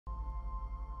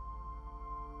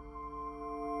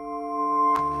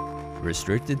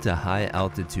Restricted to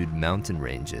high-altitude mountain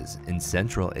ranges in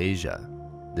Central Asia,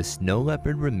 the snow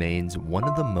leopard remains one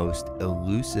of the most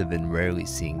elusive and rarely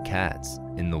seen cats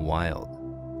in the wild.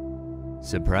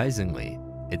 Surprisingly,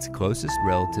 its closest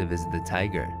relative is the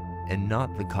tiger and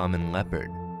not the common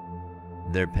leopard.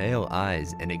 Their pale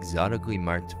eyes and exotically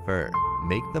marked fur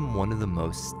make them one of the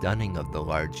most stunning of the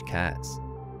large cats,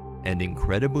 and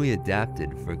incredibly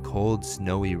adapted for cold,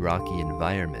 snowy, rocky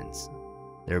environments.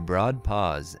 Their broad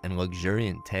paws and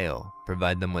luxuriant tail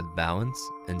provide them with balance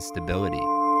and stability.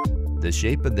 The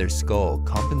shape of their skull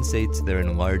compensates their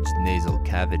enlarged nasal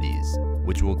cavities,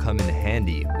 which will come in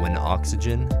handy when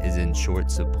oxygen is in short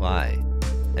supply,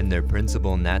 and their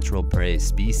principal natural prey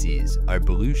species are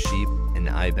blue sheep and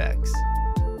ibex.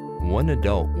 One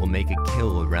adult will make a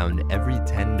kill around every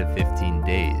 10 to 15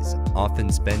 days,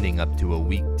 often spending up to a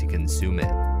week to consume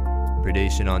it.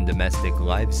 Predation on domestic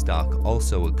livestock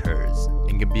also occurs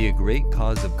and can be a great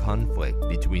cause of conflict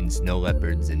between snow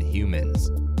leopards and humans,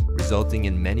 resulting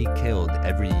in many killed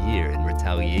every year in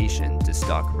retaliation to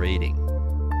stock raiding.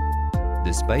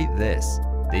 Despite this,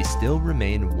 they still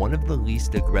remain one of the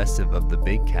least aggressive of the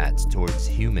big cats towards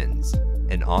humans,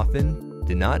 and often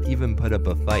do not even put up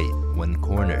a fight when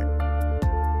cornered.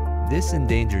 This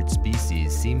endangered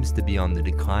species seems to be on the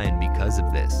decline because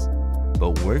of this,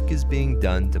 but work is being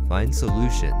done to find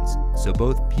solutions so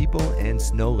both people and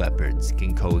snow leopards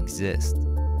can coexist.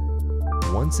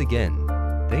 Once again,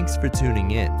 thanks for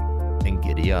tuning in, and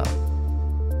giddy up.